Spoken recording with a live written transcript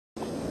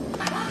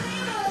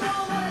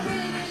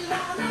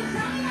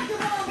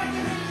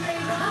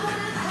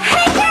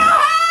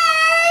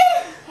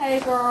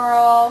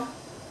Coral.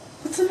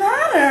 What's the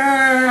matter?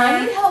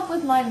 I need help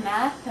with my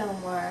math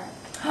homework.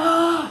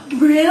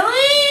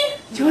 Really?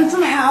 Do you want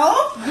some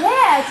help?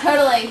 Yeah,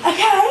 totally.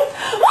 Okay.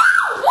 Woo!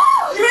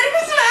 Woo! You ready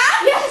for some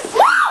math? Yes. Woo!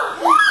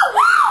 Woo!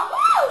 Woo!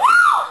 Woo!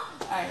 Woo!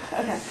 Alright,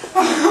 okay.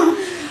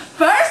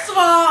 First of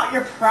all,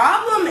 your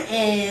problem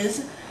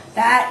is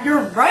that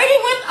you're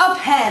writing with a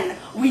pen.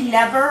 We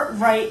never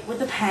write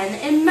with a pen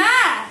in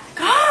math.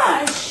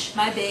 Gosh.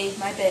 My babe.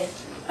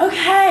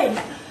 Okay.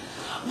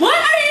 What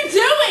are you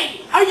doing?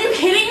 Are you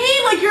kidding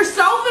me? Like, your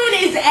cell phone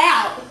is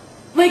out.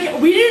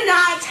 Like, we do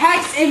not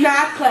text in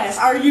math class.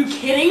 Are you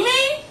kidding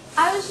me?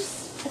 I was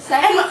just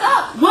setting this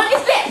up. What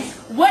is this?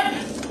 What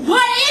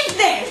is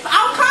this?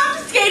 I'm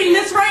confiscating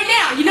this right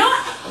now. You know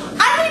what?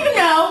 I don't even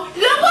know.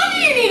 No wonder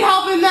you need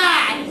help in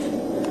math.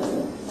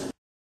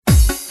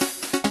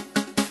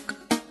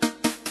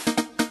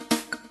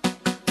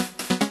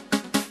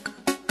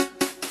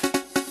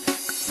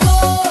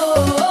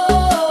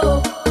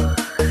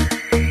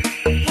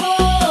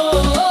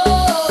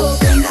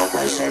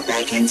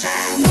 Back in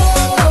time.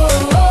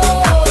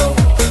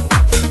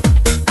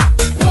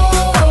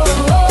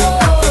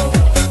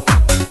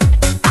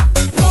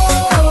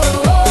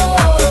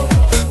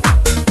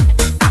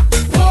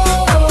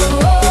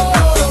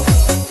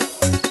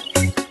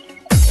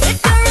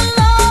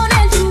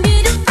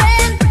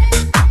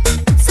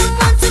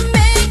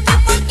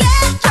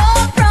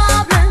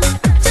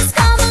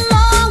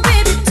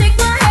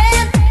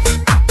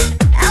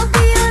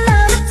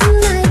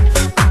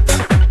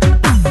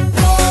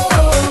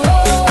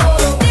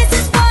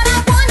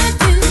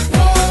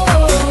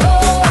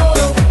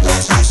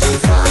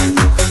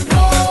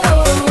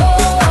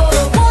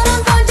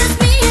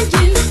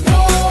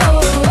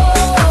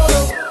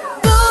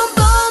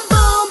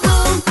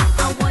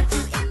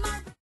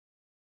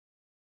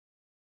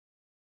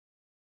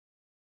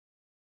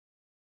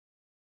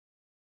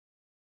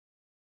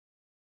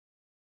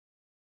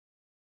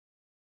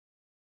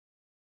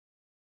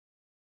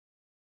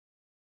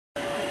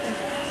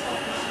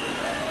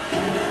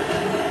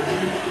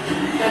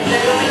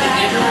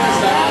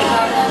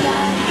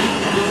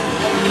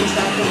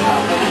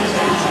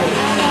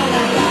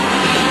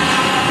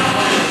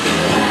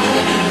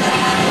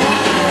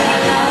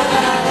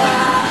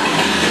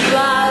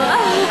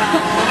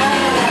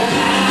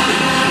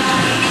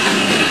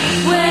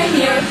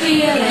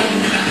 Feeling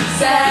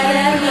sad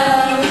and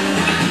low,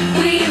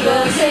 we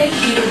will take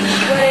you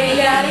where you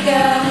gotta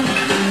go.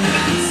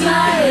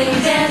 Smiling,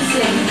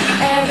 dancing,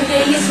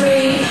 everything is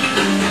free.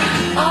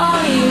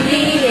 All you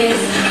need is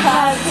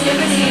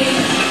positivity.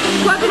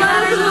 Welcome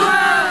to the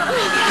world,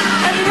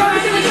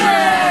 everyone's in the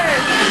clear.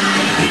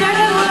 Back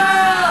to the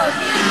world.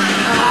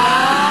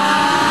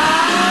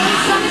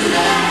 Sun to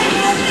the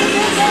light,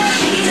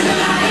 shake to the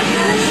light,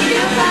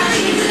 feel fine,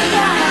 shake to the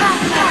light.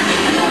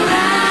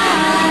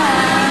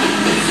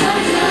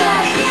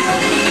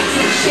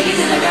 Shake it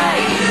to the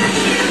right,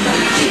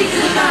 shake it to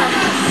the front.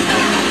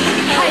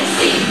 I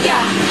see ya,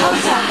 hold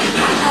tight.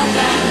 La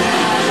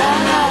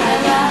la la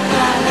la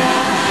la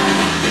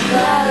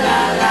la la la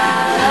la la la la la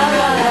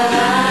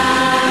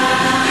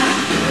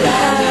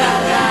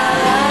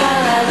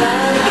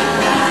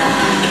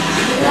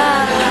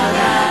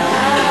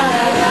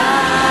la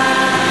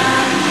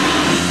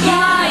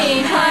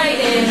flying,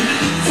 hiding,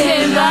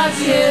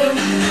 Timbuktu,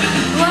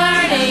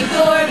 learning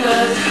chord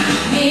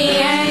me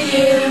and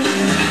you.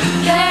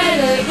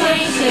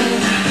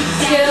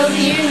 Skills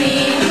you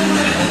need,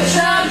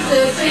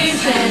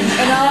 substitution,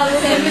 and all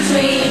that's in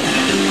between.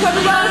 From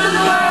the bottom of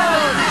the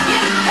world,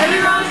 every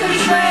wrong's gonna be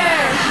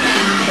square.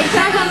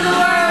 Attack on the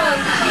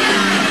world.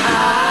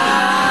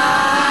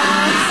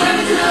 Slam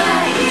it to the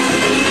left,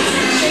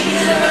 shake it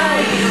to the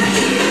right,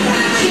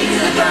 shake it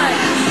to the front.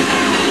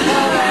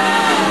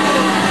 Alright.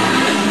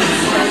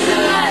 Slam it to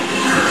the left,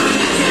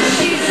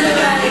 shake it to the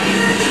right,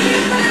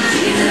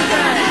 shake it to the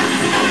front.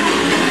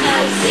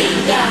 I see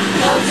ya,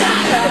 hold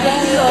tight.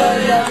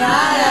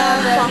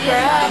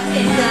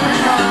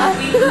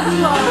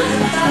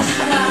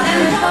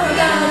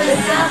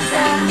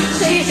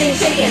 Shake it,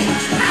 shake it,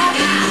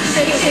 shake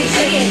it, shake it,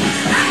 shake it.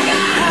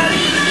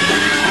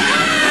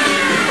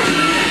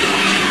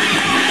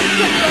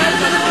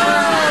 Rest of the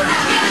world,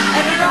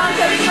 every wrong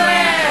comes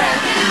square.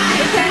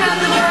 Return of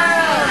the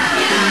world.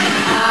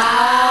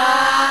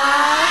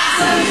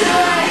 Swing to the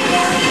left,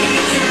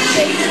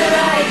 shake to the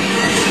right,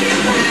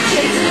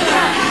 shake to the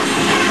front.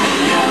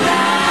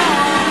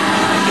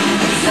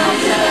 Swing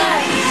to the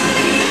left,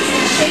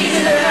 shake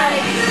to the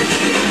right,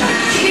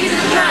 shake to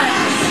the front.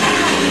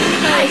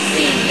 I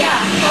see ya,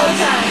 hold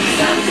tight.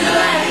 Some to the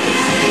left,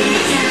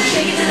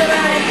 shake it to the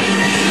right,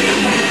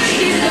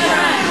 shake it to the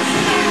front.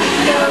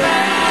 Go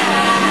around.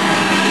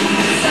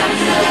 Some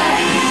to the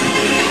left,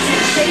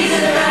 shake it to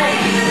the right,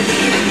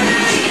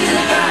 shake it to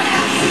the front.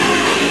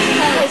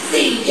 I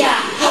see ya,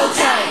 hold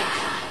tight.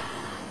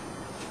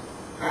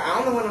 I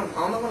don't know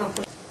when I'm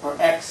putting for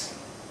x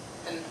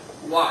and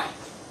y.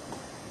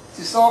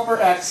 To solve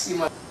for x, you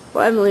must.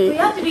 Well, Emily. We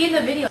have to be in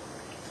the video.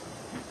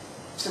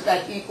 Set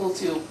that equal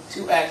to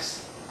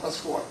 2x plus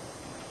 4.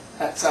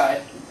 That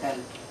side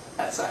and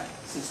that side.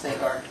 since they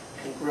are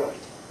congruent.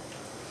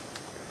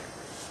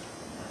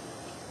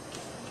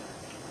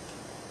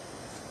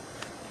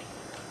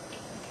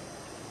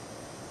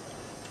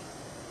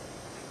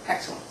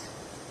 Excellent.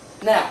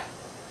 Now,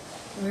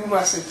 we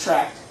must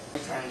subtract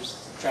terms,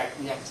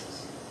 subtract the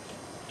x's.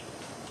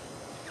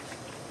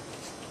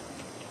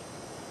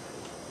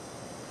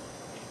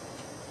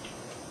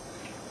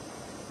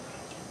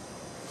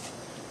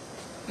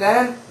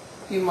 Then,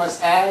 you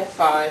must add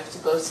 5 to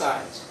both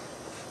sides.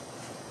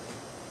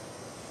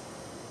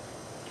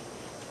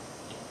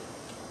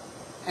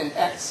 And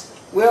x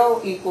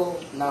will equal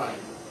 9.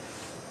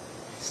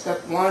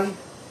 Step 1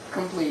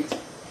 complete.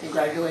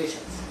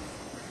 Congratulations.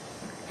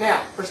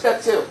 Now, for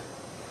step 2,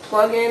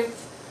 plug in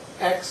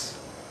x,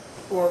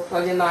 or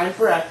plug in 9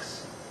 for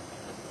x,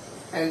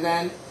 and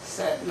then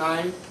set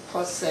 9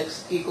 plus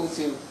 6 equal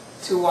to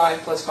 2y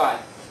plus 5,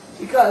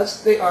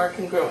 because they are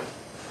congruent.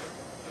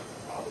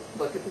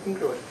 Look at the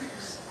congruent.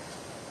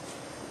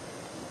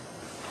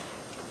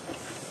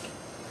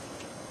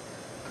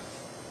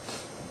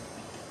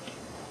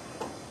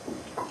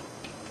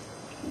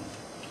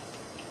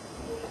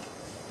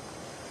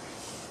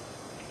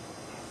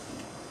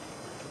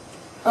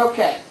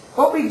 Okay,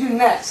 what we do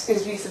next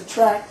is we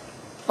subtract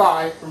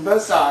 5 from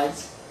both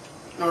sides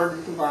in order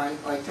to combine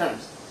like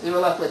terms. So we're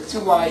left with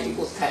 2y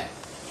equals 10.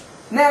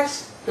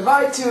 Next,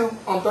 divide 2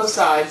 on both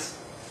sides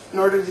in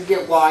order to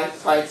get y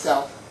by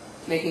itself,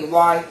 making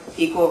y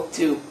equal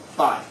to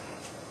 5.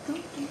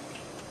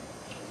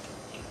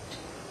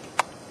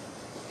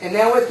 And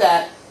now with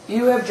that,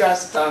 you have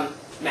just done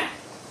math.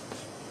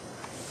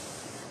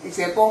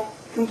 Example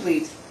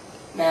complete.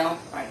 Now,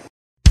 right.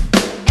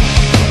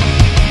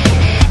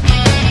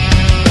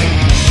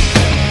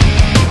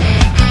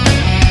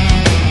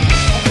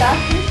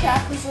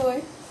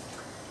 Trapezoid,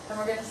 and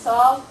we're going to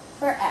solve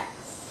for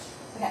x.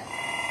 Okay.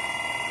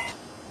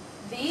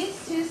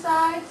 These two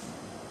sides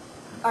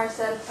are a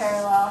set of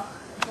parallel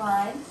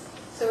lines,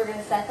 so we're going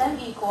to set them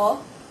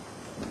equal.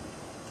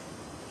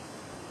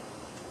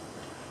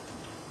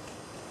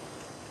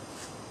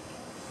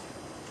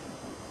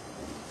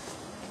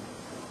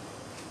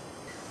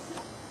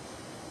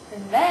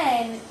 And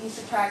then you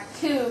subtract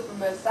 2 from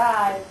both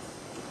sides.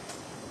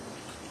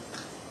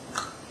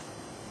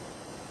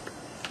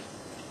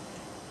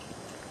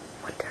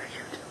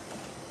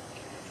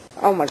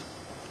 Oh my.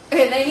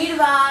 Okay, then you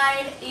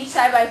divide each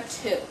side by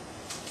 2.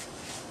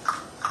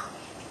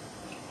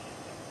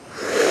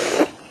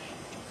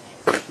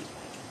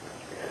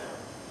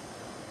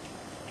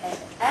 And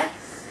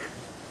x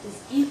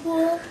is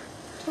equal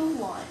to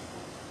 1.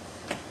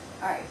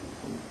 Alright.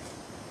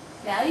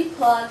 Now you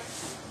plug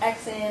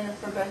x in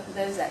for both of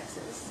those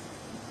x's.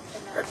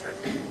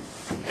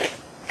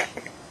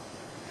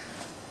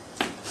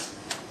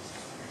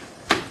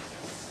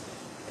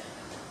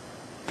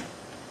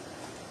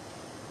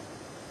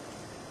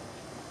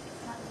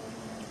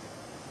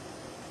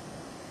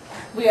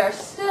 We are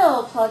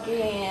still plugging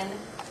in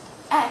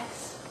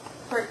x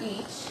for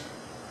each,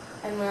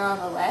 and we're on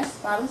the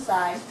last bottom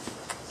side.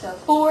 So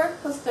 4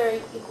 plus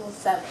 3 equals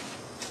 7.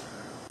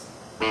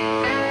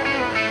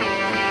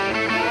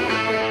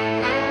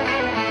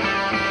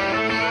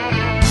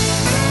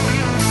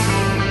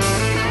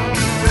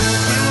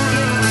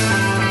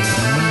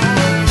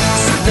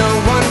 No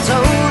one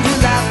told you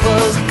life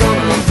was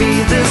gonna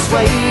be this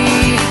way.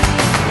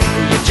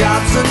 Your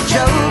job's a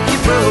joke, you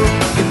broke,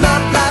 your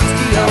love life's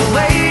the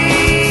way.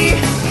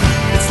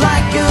 It's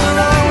like you're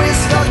always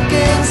stuck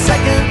in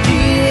second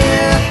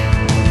gear,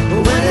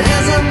 when it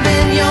hasn't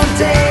been your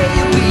day,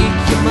 your week,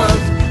 your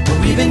month, or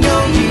even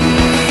your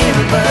year.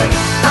 But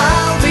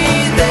I'll be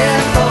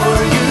there for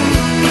you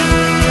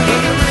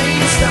when the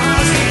rain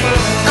starts to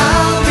fall.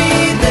 I'll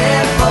be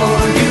there for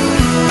you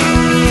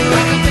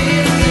like I've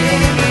been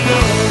there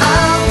before.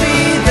 I'll be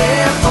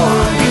there for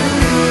you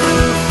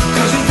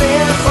 'cause you're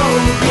there for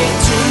me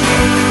too.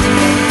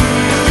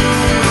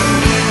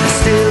 You're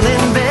still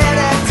in bed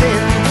at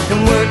 10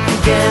 and work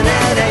again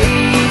at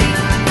 8.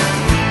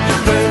 You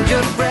burned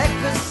your breath.